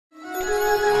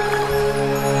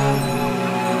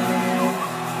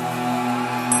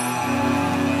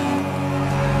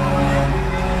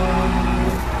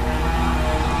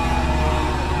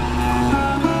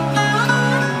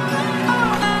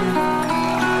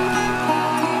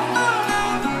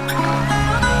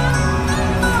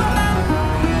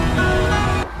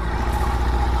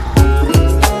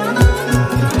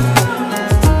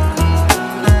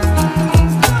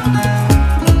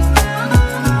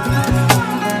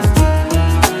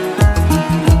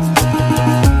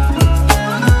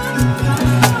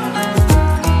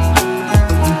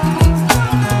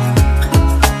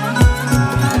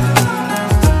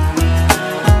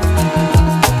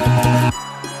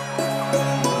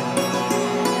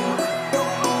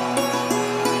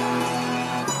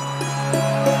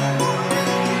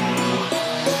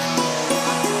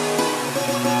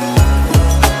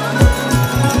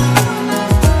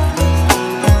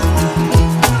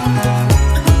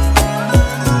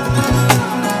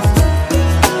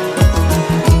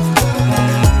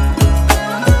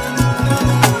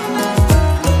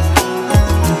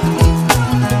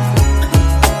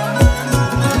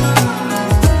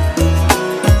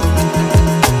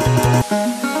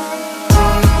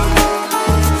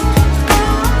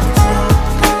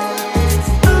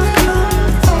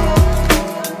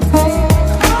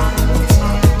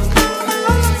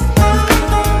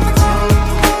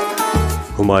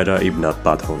Humayra Ibnat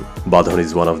Badhon. Badhon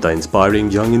is one of the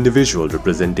inspiring young individuals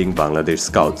representing Bangladesh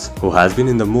Scouts, who has been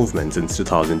in the movement since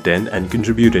 2010 and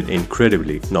contributed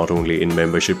incredibly not only in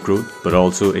membership growth but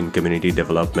also in community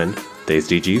development, the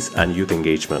SDGs and youth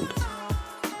engagement.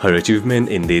 Her achievement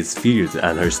in these fields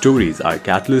and her stories are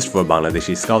catalyst for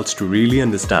Bangladeshi Scouts to really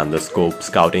understand the scope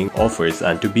Scouting offers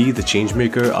and to be the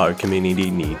changemaker our community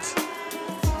needs.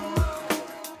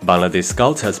 Bangladesh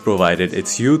Scouts has provided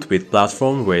its youth with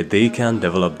platform where they can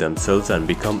develop themselves and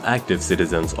become active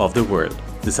citizens of the world.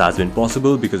 This has been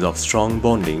possible because of strong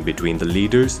bonding between the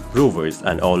leaders, rovers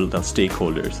and all the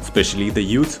stakeholders, especially the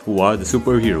youth who are the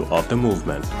superhero of the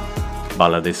movement.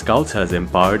 Bangladesh Scouts has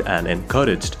empowered and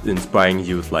encouraged inspiring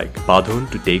youth like Badhon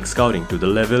to take Scouting to the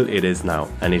level it is now,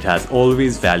 and it has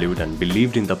always valued and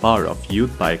believed in the power of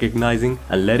youth by recognizing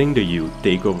and letting the youth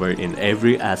take over in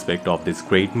every aspect of this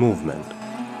great movement.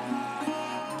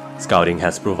 Scouting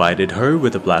has provided her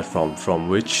with a platform from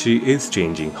which she is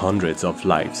changing hundreds of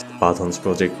lives. Badhon's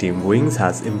project team Wings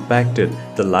has impacted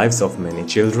the lives of many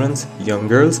children, young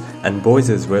girls and boys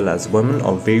as well as women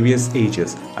of various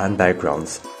ages and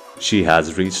backgrounds. She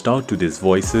has reached out to these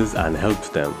voices and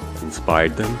helped them,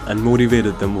 inspired them and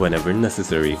motivated them whenever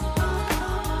necessary.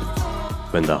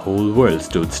 When the whole world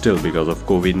stood still because of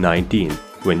COVID-19,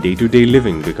 when day-to-day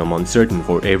living became uncertain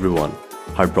for everyone,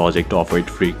 her project offered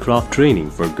free craft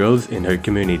training for girls in her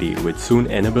community, which soon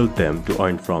enabled them to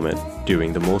earn from it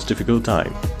during the most difficult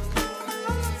time.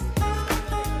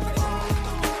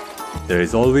 There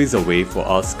is always a way for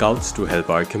us Scouts to help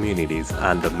our communities,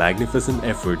 and the magnificent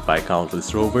effort by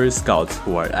countless rovers Scouts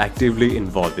who are actively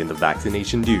involved in the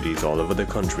vaccination duties all over the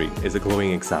country is a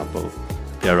glowing example.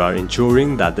 They are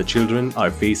ensuring that the children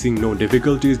are facing no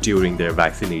difficulties during their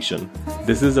vaccination.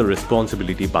 This is a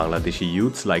responsibility Bangladeshi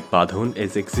youths like Badhon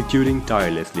is executing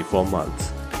tirelessly for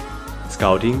months.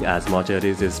 Scouting, as much as it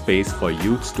is a space for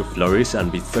youths to flourish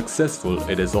and be successful,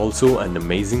 it is also an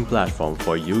amazing platform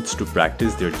for youths to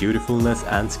practice their dutifulness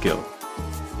and skill.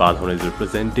 Badhon is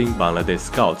representing Bangladesh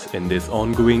Scouts in this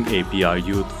ongoing APR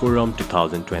Youth Forum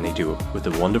 2022 with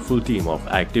a wonderful team of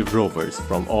active rovers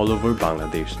from all over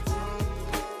Bangladesh.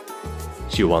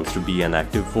 She wants to be an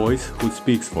active voice who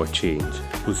speaks for change,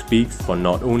 who speaks for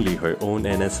not only her own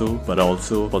NSO but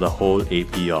also for the whole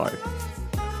APR.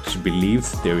 She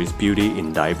believes there is beauty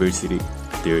in diversity,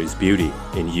 there is beauty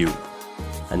in youth.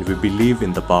 And we believe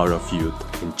in the power of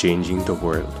youth in changing the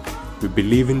world. We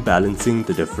believe in balancing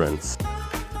the difference.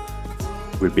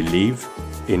 We believe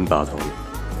in Badhon.